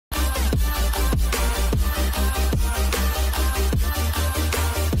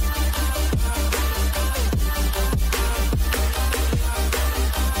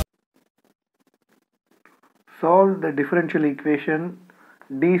Solve the differential equation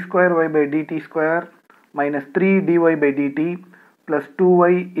d square y by dt square minus 3 dy by dt plus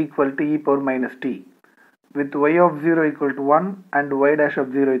 2y equal to e power minus t with y of 0 equal to 1 and y dash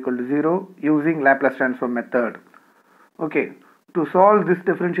of 0 equal to 0 using Laplace transform method. Okay, to solve this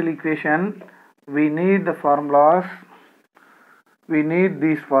differential equation we need the formulas, we need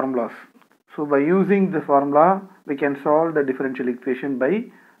these formulas. So by using the formula we can solve the differential equation by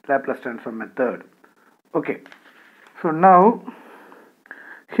Laplace transform method. Okay, so now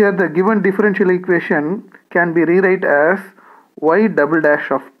here the given differential equation can be rewrite as y double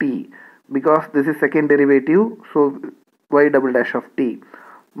dash of t, because this is second derivative, so y double dash of t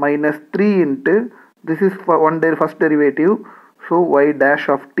minus 3 into this is for first derivative, so y dash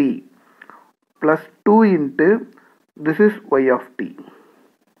of t plus 2 into this is y of t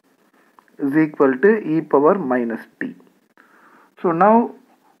is equal to e power minus t. So now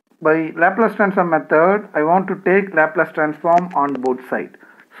by Laplace transform method I want to take Laplace transform on both sides.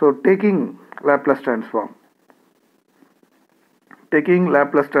 So taking Laplace transform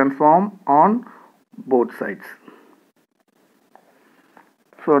on both sides,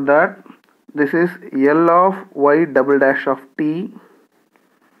 so that this is L of y double dash of t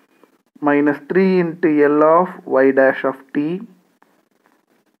minus 3 into L of y dash of t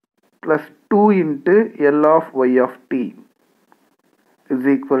plus 2 into L of y of t is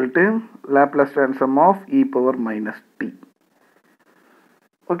equal to Laplace transform of e power minus t.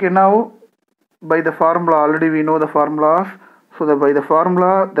 Okay, now by the formula, already we know the formulas, so that by the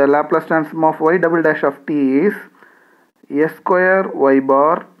formula the Laplace transform of y double dash of t is s square y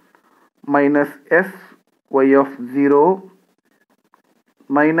bar minus s y of 0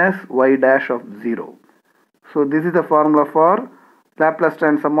 minus y dash of 0. So this is the formula for Laplace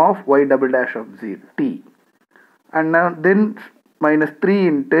transform of y double dash of t. And now then minus 3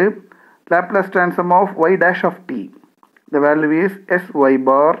 into Laplace transform of y dash of t. The value is s y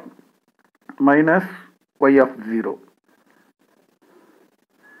bar minus y of 0.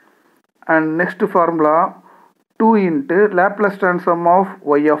 And next formula 2 into Laplace transform of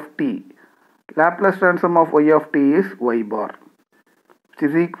y of t. Laplace transform of y of t is y bar, which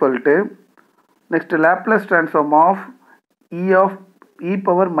is equal to next Laplace transform of e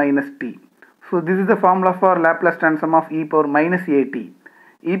power minus t. So this is the formula for Laplace transform of e power minus at.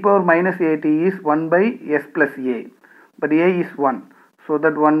 E power minus at is 1 by s plus a, but a is 1, so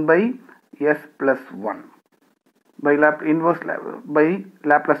that 1 by s plus 1 by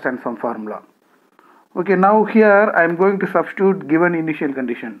Laplace transform formula. Okay, now here I am going to substitute given initial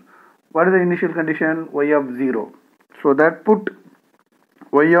condition. What is the initial condition? Y of 0. So that put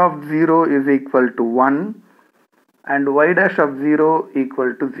y of 0 is equal to 1 and y dash of 0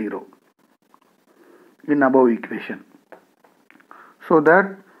 equal to 0 in above equation. So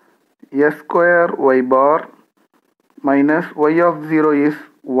that s square y bar minus y of 0 is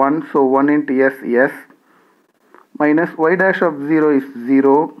 1, so 1 into s, minus y dash of 0 is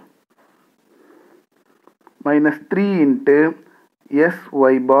 0, minus 3 into s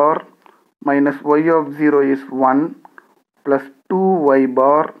y bar minus y of 0 is 1 plus 2 y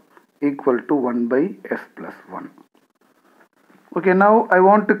bar equal to 1 by s plus 1. Okay, now I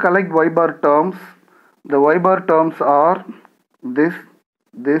want to collect y bar terms. The y bar terms are this,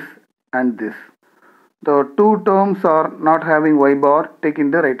 this and this. The two terms are not having y bar, take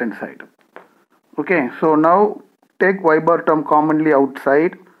in the right hand side. Okay, so now take y bar term commonly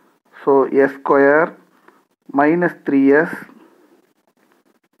outside. So s square minus 3s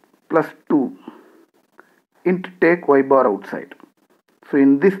plus 2 into take y bar outside. So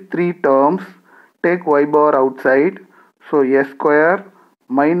in these three terms take y bar outside. So s square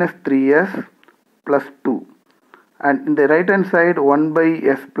minus 3s plus 2, and in the right hand side 1 by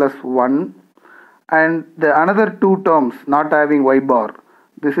s plus 1, and the another two terms not having y bar,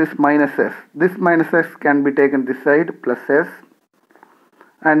 this is minus s. This minus s can be taken this side plus s,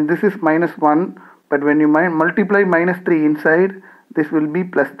 and this is minus 1, but when you multiply minus 3 inside, this will be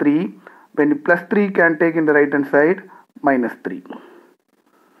plus 3. When you plus 3 can take in the right hand side minus 3.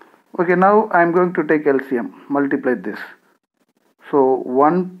 Okay, now I am going to take LCM, multiply this. So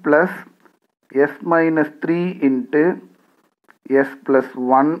 1 plus s minus 3 into s plus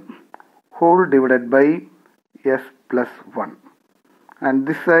 1 whole divided by s plus 1, and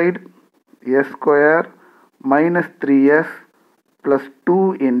this side s square minus 3s plus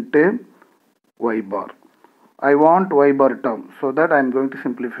 2 into y bar. I want y bar term, so that I am going to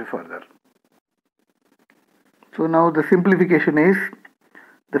simplify further. So now the simplification is,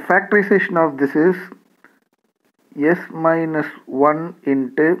 the factorization of this is s minus 1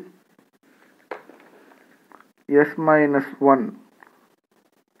 into s minus 1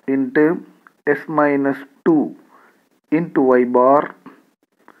 into s minus 2 into y bar.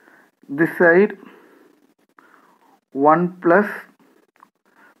 This side 1 plus,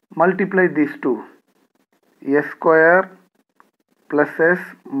 multiply these two, s square plus s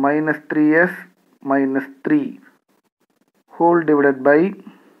minus 3s minus 3 whole divided by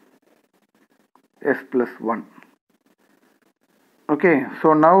s plus 1. Okay,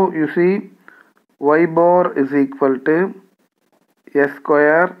 so now you see y bar is equal to s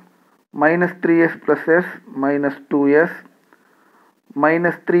square minus 3s plus s minus 2s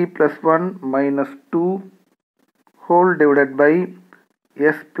minus 3 plus 1 minus 2 whole divided by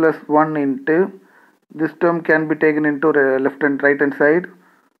s plus 1 into, this term can be taken into left and right hand side,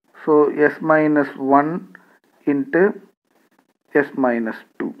 so s minus 1 into s minus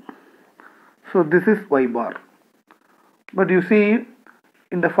 2. So this is y bar. But you see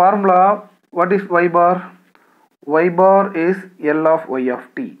in the formula, what is y bar? Y bar is L of y of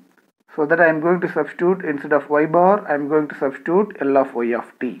t. So that I am going to substitute, instead of y bar, I am going to substitute L of y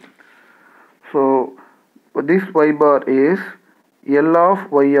of t. So this y bar is L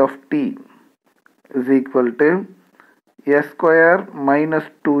of y of t is equal to s square minus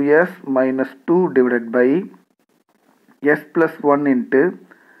 2s minus 2 divided by s plus 1 into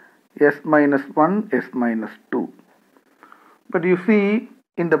s minus 1 s minus 2. But you see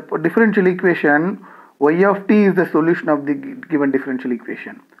in the differential equation, y of t is the solution of the given differential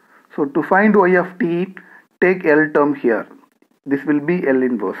equation. So to find y of t, take L term here. This will be L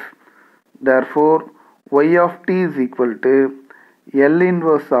inverse. Therefore y of t is equal to L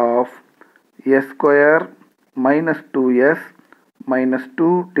inverse of s square minus 2s minus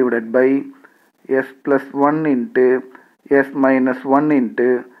 2 divided by s plus 1 into s minus 1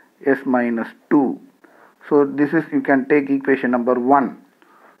 into s minus 2. So this is, you can take equation number 1.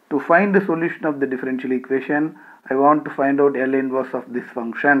 To find the solution of the differential equation, I want to find out L inverse of this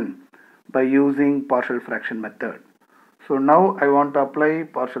function by using partial fraction method. So now I want to apply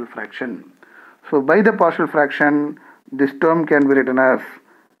partial fraction. So by the partial fraction, this term can be written as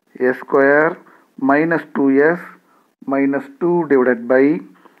s square minus 2s minus 2 divided by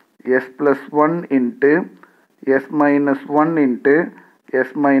s plus 1 into s minus 1 into s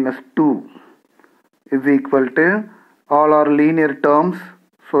minus 2 is equal to, all are linear terms,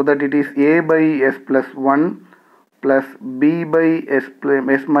 so that it is a by s plus 1 plus b by s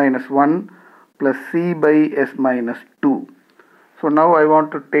minus 1 plus c by s minus 2. So now I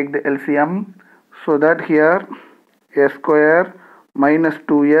want to take the LCM, so that here s square minus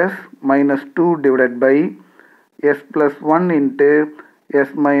 2s minus 2 divided by s plus 1 into s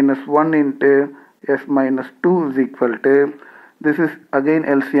minus 1 into s minus 2 is equal to, this is again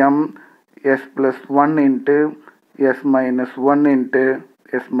LCM, s plus 1 into s minus 1 into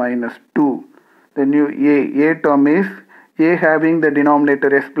s minus 2. The new a term is a having the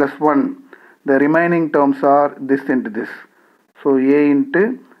denominator s plus 1. The remaining terms are this into this. So a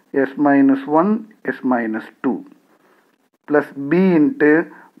into s minus 1 s minus 2 plus b into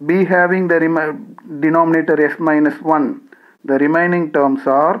b having the denominator s minus 1. The remaining terms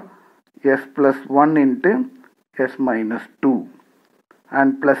are s plus 1 into s minus 2,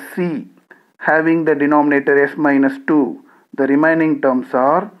 and plus c having the denominator s minus 2. The remaining terms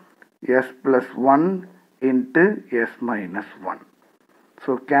are s plus 1 into s minus 1.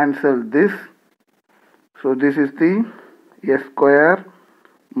 So cancel this. So this is the s square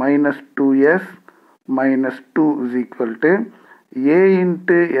minus 2s minus 2 is equal to a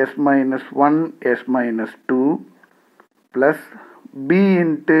into s minus 1 s minus 2 plus b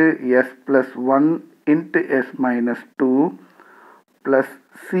into s plus 1 into s minus 2 plus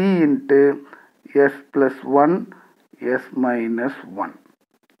c into s plus 1 s minus 1.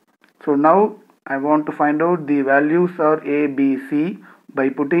 So now I want to find out the values are a, b, c by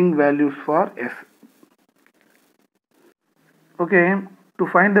putting values for s. Okay, to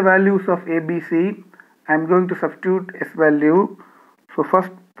find the values of a, b, c, I am going to substitute s value. So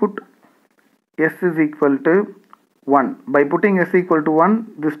first put s is equal to 1. By putting s equal to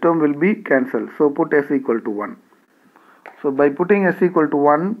 1, this term will be cancelled. So put s equal to 1. So by putting s equal to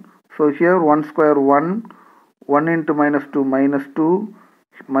 1, so here 1 square 1, 1 into minus 2 minus 2,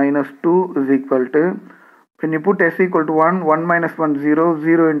 minus 2 is equal to, when you put s equal to 1, 1 minus 1 0,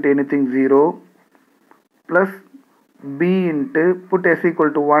 0 into anything 0, plus b into, put s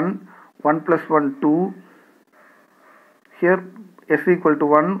equal to 1, 1 plus 1 2, here s equal to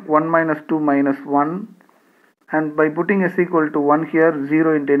 1, 1 minus 2 minus 1, and by putting s equal to 1 here,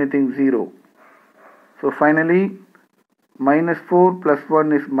 0 into anything 0. So finally minus 4 plus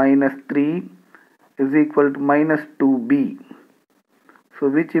 1 is minus 3 is equal to minus 2b. So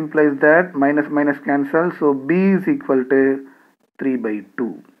which implies that minus minus cancel, so b is equal to 3 by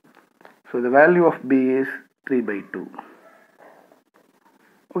 2. So the value of b is 3 by 2.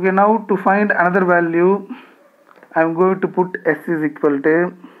 Okay, now to find another value, I am going to put s is equal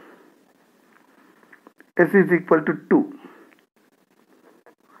to 2.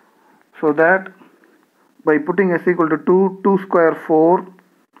 So that by putting s equal to 2, 2 square 4,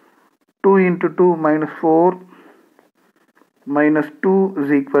 2 into 2 minus 4 minus 2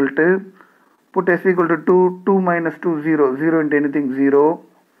 is equal to, put s equal to 2, 2 minus 2, 0, 0 into anything 0,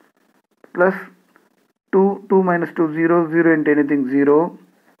 plus 2, 2 minus 2, 0, 0 into anything 0,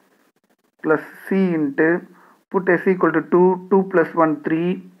 plus c into, put s equal to 2, 2 plus 1,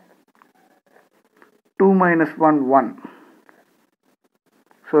 3, 2 minus 1, 1.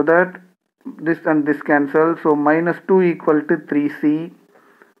 So that this and this cancel, so minus 2 equal to 3c,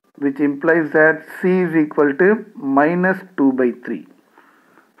 which implies that c is equal to minus 2 by 3.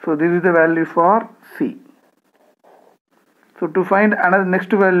 So this is the value for c. So to find another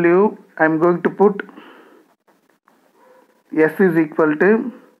next value, I am going to put s is equal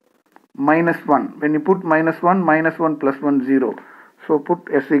to minus 1. When you put minus 1 plus 1, 0. So put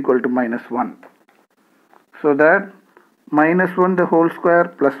s equal to minus 1. So that minus 1 the whole square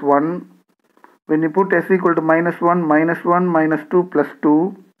plus 1. When you put s equal to minus 1, minus 2 plus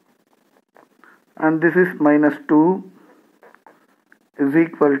 2. And this is minus 2 is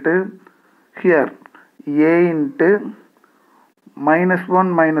equal to, here a into minus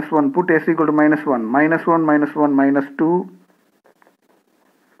 1, put s equal to minus 1, minus 1, minus 2,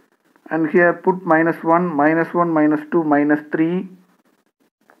 and here put minus 1, minus 2, minus 3,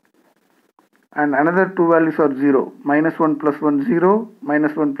 and another two values are 0, minus 1 plus 1, 0,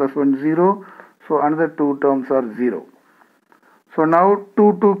 minus 1 plus 1, 0, so another two terms are 0. So now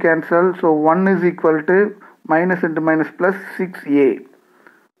 2 cancel, so 1 is equal to minus into minus plus 6a.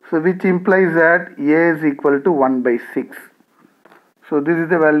 So which implies that a is equal to 1 by 6. So this is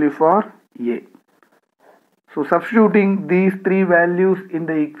the value for a. So substituting these three values in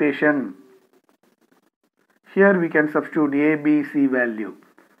the equation, here we can substitute a, b, c value.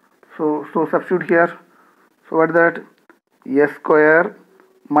 So substitute here. So what is that? S square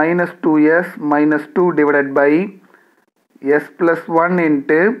minus 2s minus 2 divided by s plus 1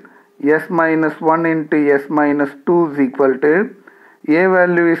 into s minus 1 into s minus 2 is equal to, a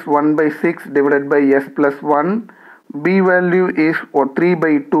value is 1 by 6 divided by s plus 1, b value is 3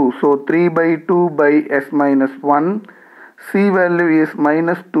 by 2, so 3 by 2 by s minus 1, c value is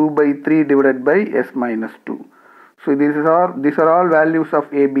minus 2 by 3 divided by s minus 2. So these are all values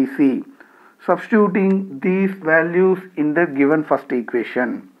of a, b, c. Substituting these values in the given first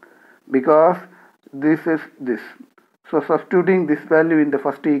equation, because this is this. So substituting this value in the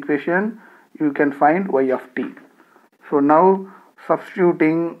first equation, you can find y of t. So now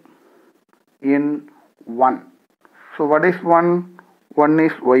substituting in 1. So what is 1? 1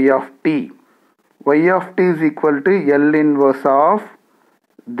 is y of t. Y of t is equal to L inverse of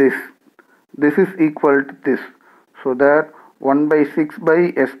this. This is equal to this. So that 1 by 6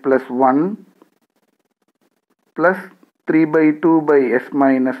 by s plus 1 plus 3 by 2 by s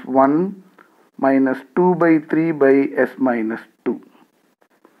minus 1 minus 2 by 3 by s minus 2.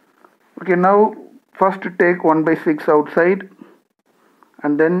 Okay, now first take 1 by 6 outside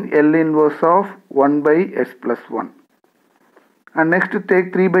and then L inverse of 1 by s plus 1. And next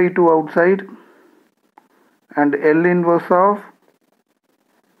take 3 by 2 outside and L inverse of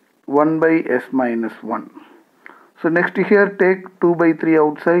 1 by s minus 1. So next here take 2 by 3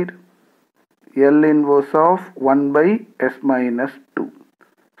 outside, L inverse of 1 by s minus 2.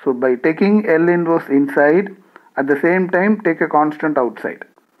 So by taking L inverse inside, at the same time take a constant outside.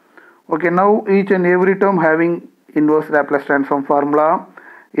 Okay, now each and every term having inverse Laplace transform formula.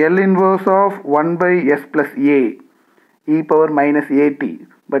 L inverse of 1 by s plus a, e power minus at,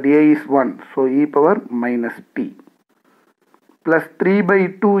 but a is 1, so e power minus t, plus 3 by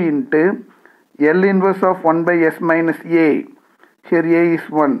 2 into L inverse of 1 by s minus a, here a is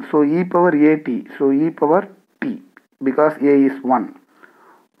 1, so e power at, so e power t, because a is 1,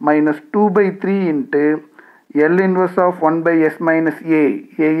 minus 2 by 3 into L inverse of 1 by s minus a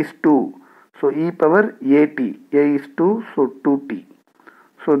is 2, so e power at, a is 2, so 2t.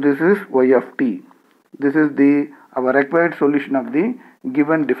 So this is y of t. This is our required solution of the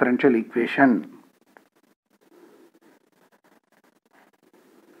given differential equation.